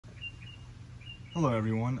Hello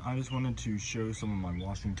everyone, I just wanted to show some of my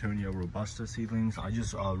Washingtonia robusta seedlings. I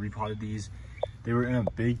just repotted these. They were in a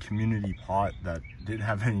big community pot that didn't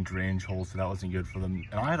have any drainage holes, so that wasn't good for them.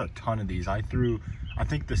 And I had a ton of these. I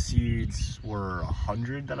think the seeds were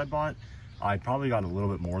 100 that I bought. I probably got a little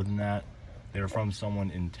bit more than that. They were from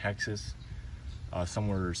someone in Texas,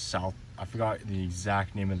 somewhere south. I forgot the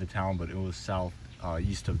exact name of the town, but it was south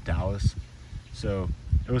east of Dallas. So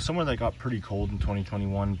it was somewhere that got pretty cold in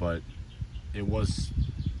 2021, but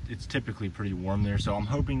it's typically pretty warm there. So I'm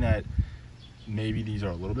hoping that maybe these are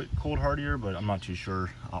a little bit cold hardier, but I'm not too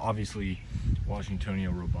sure. Obviously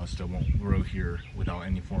Washingtonia robusta won't grow here without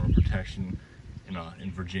any form of protection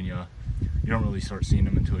in Virginia. You don't really start seeing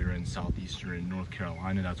them until you're in southeastern North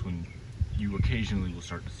Carolina. That's when you occasionally will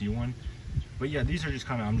start to see one. But yeah, these are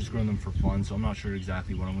just I'm just growing them for fun, so I'm not sure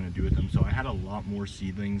exactly what I'm going to do with them. So I had a lot more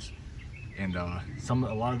seedlings, and a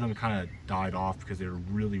lot of them kind of died off because they were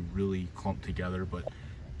really clumped together. But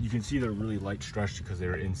you can see they're really light stretched because they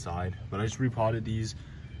were inside. But I just repotted these.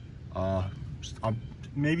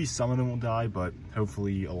 Maybe some of them will die, but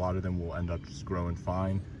hopefully a lot of them will end up just growing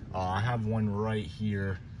fine. I have one right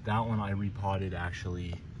here. That one I repotted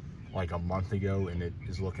actually like a month ago, and it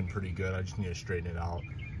is looking pretty good. I just need to straighten it out.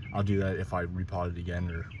 I'll do that if I repot it again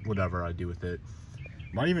or whatever I do with it.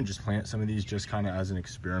 Might even just plant some of these just kind of as an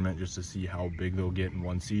experiment, just to see how big they'll get in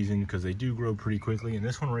one season, because they do grow pretty quickly. And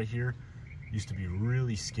this one right here used to be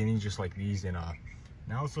really skinny, just like these, and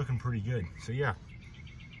now it's looking pretty good. So yeah,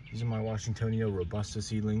 these are my Washingtonia robusta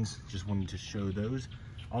seedlings. Just wanted to show those.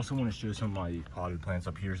 I also want to show some of my potted plants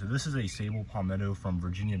up here. So this is a sable palmetto from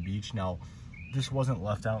Virginia Beach. Now, this wasn't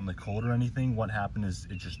left out in the cold or anything. What happened is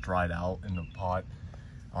it just dried out in the pot.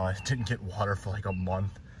 It didn't get water for like a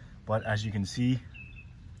month, but as you can see,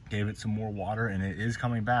 gave it some more water and it is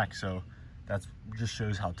coming back. So that just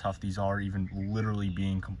shows how tough these are, even literally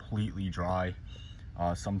being completely dry.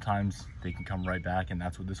 Sometimes they can come right back, and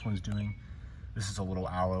that's what this one's doing. This is a little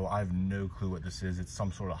aloe. I have no clue what this is. It's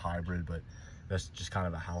some sort of hybrid, but that's just kind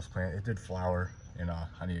of a house plant. It did flower, and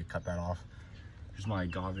I need to cut that off. Here's my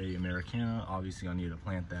agave americana. Obviously I need to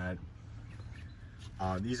plant that.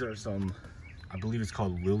 These are some, I believe it's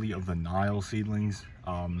called Lily of the Nile seedlings.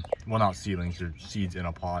 Well, not seedlings, they're seeds in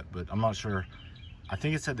a pot, but I'm not sure. I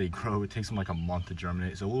think it said they grow, it takes them like a month to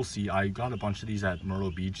germinate, so we'll see. I got a bunch of these at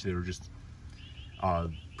Myrtle Beach. They were just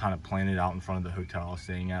kind of planted out in front of the hotel I was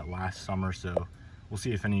staying at last summer, so we'll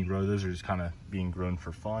see if any grow. Those are just kind of being grown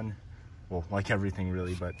for fun, well, like everything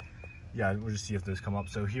really, but yeah, we'll just see if those come up.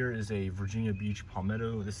 So here is a Virginia Beach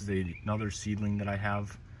palmetto. This is another seedling that I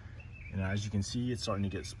have. And as you can see, it's starting to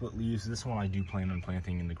get split leaves. This one I do plan on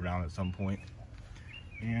planting in the ground at some point.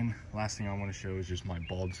 And last thing I want to show is just my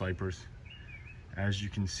bald cypress. As you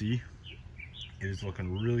can see, it is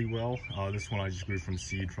looking really well. This one I just grew from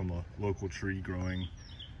seed from a local tree growing.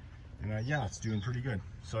 And yeah, it's doing pretty good.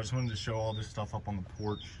 So I just wanted to show all this stuff up on the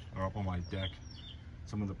porch, or up on my deck.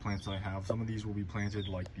 Some of the plants I have. Some of these will be planted,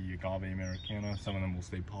 like the agave americana. Some of them will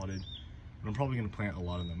stay potted. But I'm probably going to plant a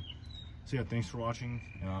lot of them. So yeah, thanks for watching,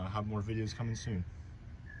 and have more videos coming soon.